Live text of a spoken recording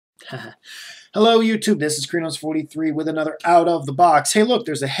Hello, YouTube. This is Krenos43 with another Out of the Box. Hey, look,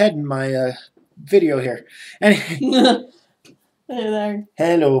 there's a head in my video here. And Hey there.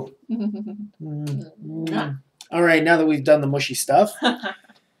 hello. Mm. All right, now that we've done the mushy stuff,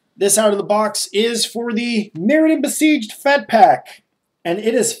 this Out of the Box is for the Mirrodin Besieged Fat Pack. And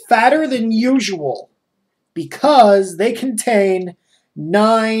it is fatter than usual because they contain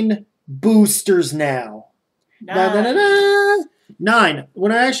 9 boosters now. Nice. 9.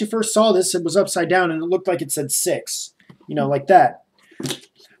 When I actually first saw this, it was upside down and it looked like it said 6. You know, like that.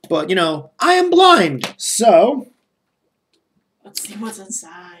 But, you know, I am blind. So, Let's see what's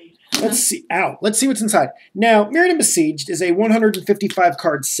inside. let's see. Ow. Let's see what's inside. Now, Mirrodin Besieged is a 155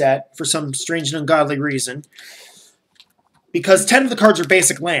 card set for some strange and ungodly reason. Because 10 of the cards are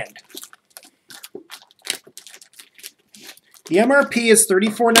basic land. The MRP is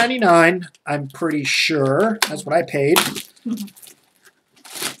 $34.99. I'm pretty sure. That's what I paid.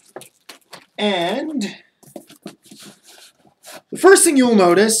 And the first thing you'll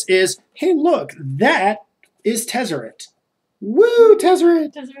notice is, hey, look, that is Tezzeret. Woo,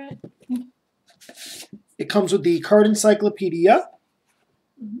 Tezzeret! Tezzeret. It comes with the card encyclopedia.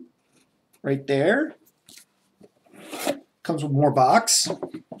 Right there. Comes with more box.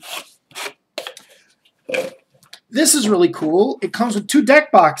 This is really cool. It comes with 2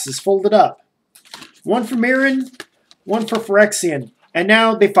 deck boxes folded up. One for Mirrodin, one for Phyrexian. And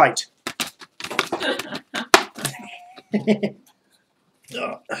now they fight.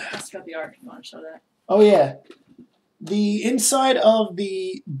 Let's got the art. You want to show that? Oh, yeah. The inside of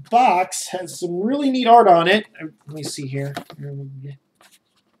the box has some really neat art on it. Let me see here.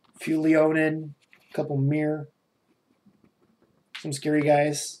 A few Leonin, a couple Mir, some scary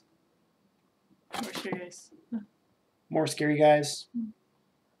guys. We're curious. More scary guys.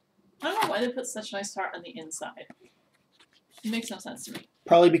 I don't know why they put such nice art on the inside. It makes no sense to me.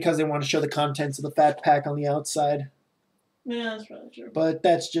 Probably because they want to show the contents of the fat pack on the outside. Yeah, that's probably true. But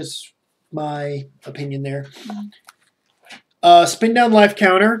that's just my opinion there. Spin down life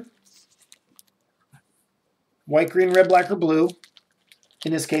counter. White, green, red, black, or blue.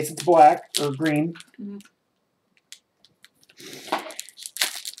 In this case, it's black or green.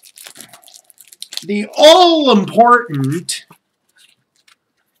 The all-important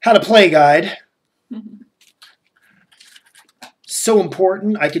how to play guide. So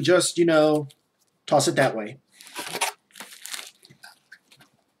important, I could just, you know, toss it that way.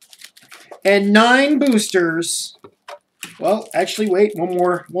 And 9 boosters. Well, actually, wait, one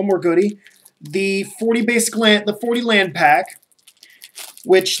more goodie. The 40 basic land, the 40 land pack,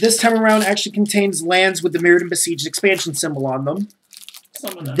 which this time around actually contains lands with the Mirrodin Besieged expansion symbol on them.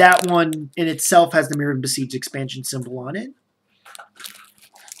 Some of them. That one in itself has the Mirrodin Besieged expansion symbol on it.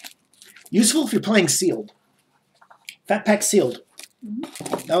 Useful if you're playing sealed. Fat pack sealed.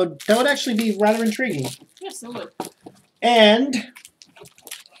 That would actually be rather intriguing. Yes, it would. And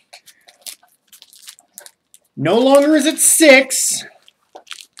no longer is it 6.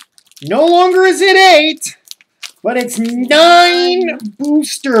 No longer is it 8. But it's 9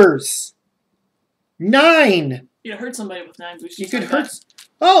 boosters. 9. You hurt somebody with 9 boosters. You could like hurt. that.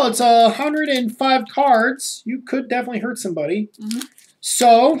 Oh, it's 105 cards. You could definitely hurt somebody.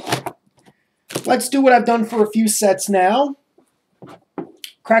 So, let's do what I've done for a few sets now.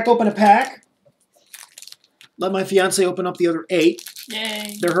 Crack open a pack. Let my fiance open up the other 8.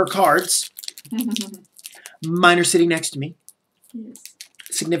 Yay. They're her cards. Mine are sitting next to me. Yes.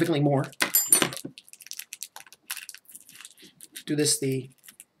 Significantly more. Do this the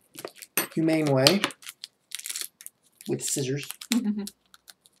humane way. With scissors.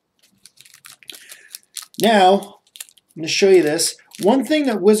 Now, I'm going to show you this. One thing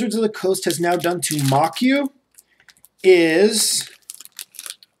that Wizards of the Coast has now done to mock you is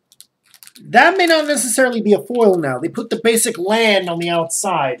that may not necessarily be a foil now. They put the basic land on the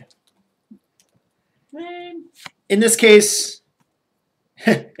outside. Man. In this case,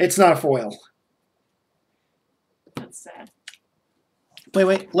 it's not a foil. That's sad.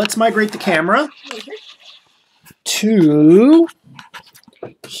 Wait. Let's migrate the camera Okay. to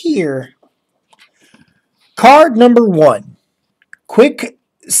here. Card number 1.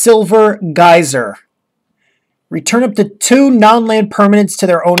 Quicksilver Geyser. Return up to 2 non-land permanents to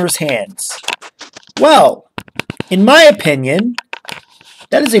their owner's hands. Well, in my opinion,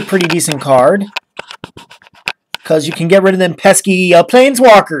 that is a pretty decent card. Because you can get rid of them pesky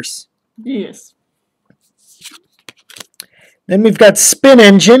planeswalkers. Yes. Then we've got Spin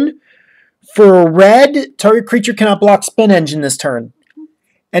Engine. For red, target creature cannot block Spin Engine this turn.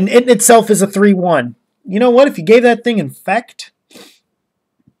 And it itself is a 3/1. You know what? If you gave that thing Infect,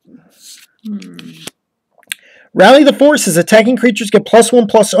 Rally the forces. Attacking creatures get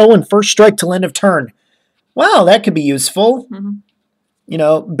 +1/+0 and first strike till end of turn. Wow, that could be useful. Mm-hmm. You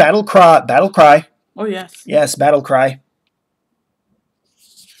know, battle cry. Oh, yes. Yes, battle cry.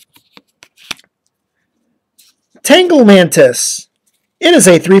 Tangle Mantis. It is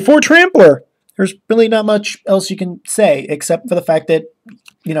a 3/4 trampler. There's really not much else you can say except for the fact that,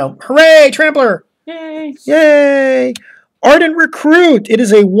 you know, hooray, trampler! Yay! Yay! Ardent Recruit. It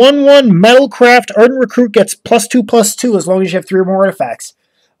is a 1/1 Metalcraft. Ardent Recruit gets +2/+2 as long as you have 3 or more artifacts.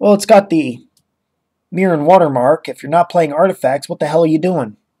 Well, it's got the mirror and watermark. If you're not playing artifacts, what the hell are you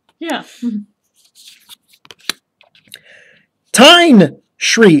doing? Yeah. Tine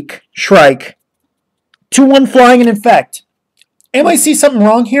Shrike. 2/1 flying and infect. Anybody see something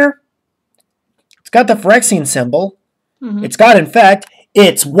wrong here? It's got the Phyrexian symbol. Mm-hmm. It's got infect.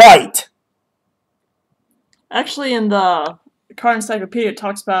 It's white. Actually, in the card encyclopedia, it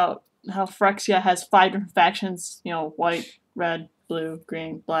talks about how Phyrexia has 5 different factions. You know, white, red, blue,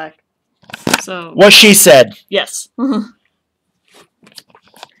 green, black. So. What she said. Yes.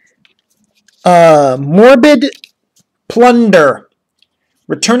 Morbid Plunder.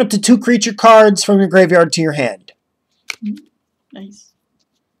 Return up to 2 creature cards from your graveyard to your hand. Nice.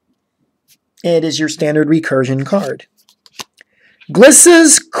 It is your standard recursion card.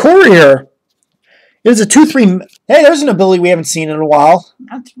 Gliss's Courier. It is a 2/3. Hey, there's an ability we haven't seen in a while.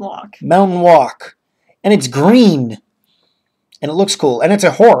 Mountain Walk. Mountain Walk. And it's green. And it looks cool. And it's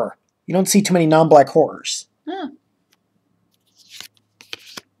a horror. You don't see too many non-black horrors. Huh.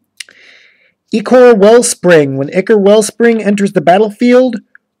 Ichor Wellspring. When Ichor Wellspring enters the battlefield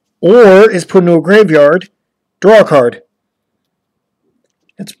or is put into a graveyard, draw a card.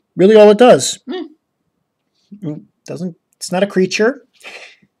 That's really all it does. It's not a creature.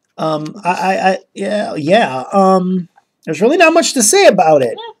 There's really not much to say about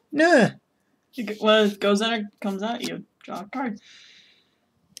it. Nah. When it goes in or comes out, you draw a card.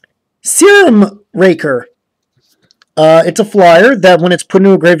 Serum Raker. It's a flyer that when it's put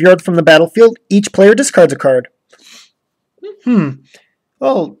into a graveyard from the battlefield, each player discards a card.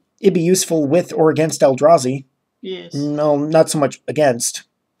 Well, it'd be useful with or against Eldrazi. Yes. No, not so much against.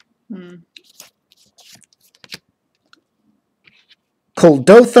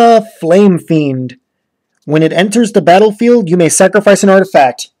 Kuldotha Flame Fiend. When it enters the battlefield, you may sacrifice an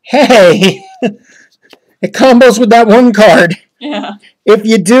artifact. Hey! It combos with that one card. Yeah. If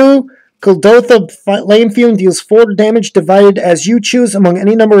you do, Kuldotha Flame Fiend deals 4 damage divided as you choose among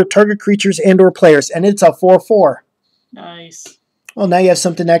any number of target creatures and or players, and it's a 4/4. Nice. Well, now you have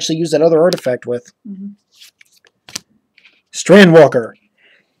something to actually use that other artifact with. Mm-hmm. Strandwalker.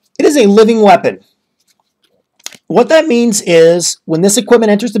 It is a living weapon. What that means is, when this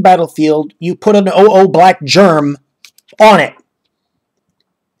equipment enters the battlefield, you put an 0/0 black germ on it.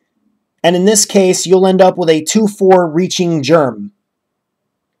 And in this case, you'll end up with a 2/4 reaching germ.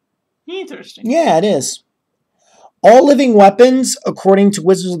 Interesting. Yeah, it is. All living weapons, according to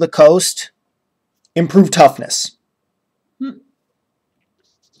Wizards of the Coast, improve toughness.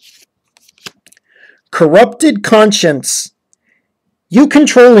 Corrupted Conscience. You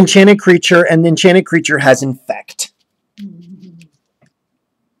control enchanted creature, and the enchanted creature has infect.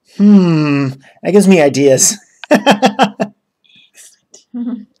 That gives me ideas.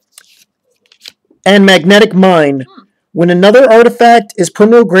 And Magnetic Mine. When another artifact is put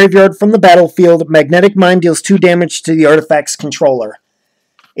into a graveyard from the battlefield, Magnetic Mine deals 2 damage to the artifact's controller.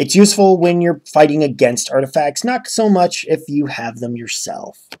 It's useful when you're fighting against artifacts, not so much if you have them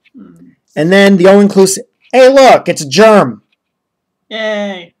yourself. And then the all-inclusive... Hey, look, it's a germ.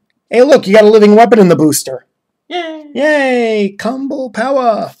 Yay. Hey, look, you got a living weapon in the booster. Yay. Yay, combo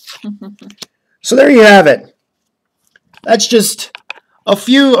power. So there you have it. That's just a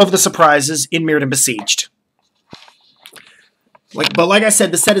few of the surprises in Mirrodin Besieged. But like I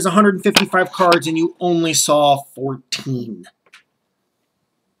said, the set is 155 cards and you only saw 14.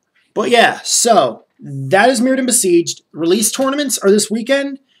 But yeah, so that is Mirrodin Besieged. Release tournaments are this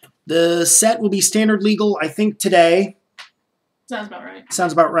weekend. The set will be standard legal, I think, today. Sounds about right.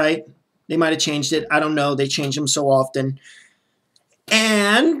 Sounds about right. They might have changed it. I don't know. They change them so often.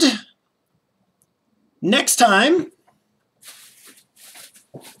 And next time,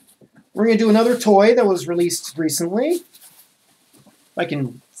 we're going to do another toy that was released recently. If I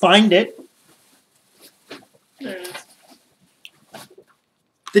can find it. There it is.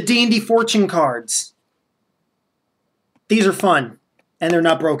 The D&D fortune cards. These are fun. And they're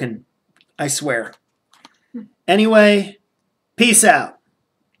not broken. I swear. Anyway, peace out.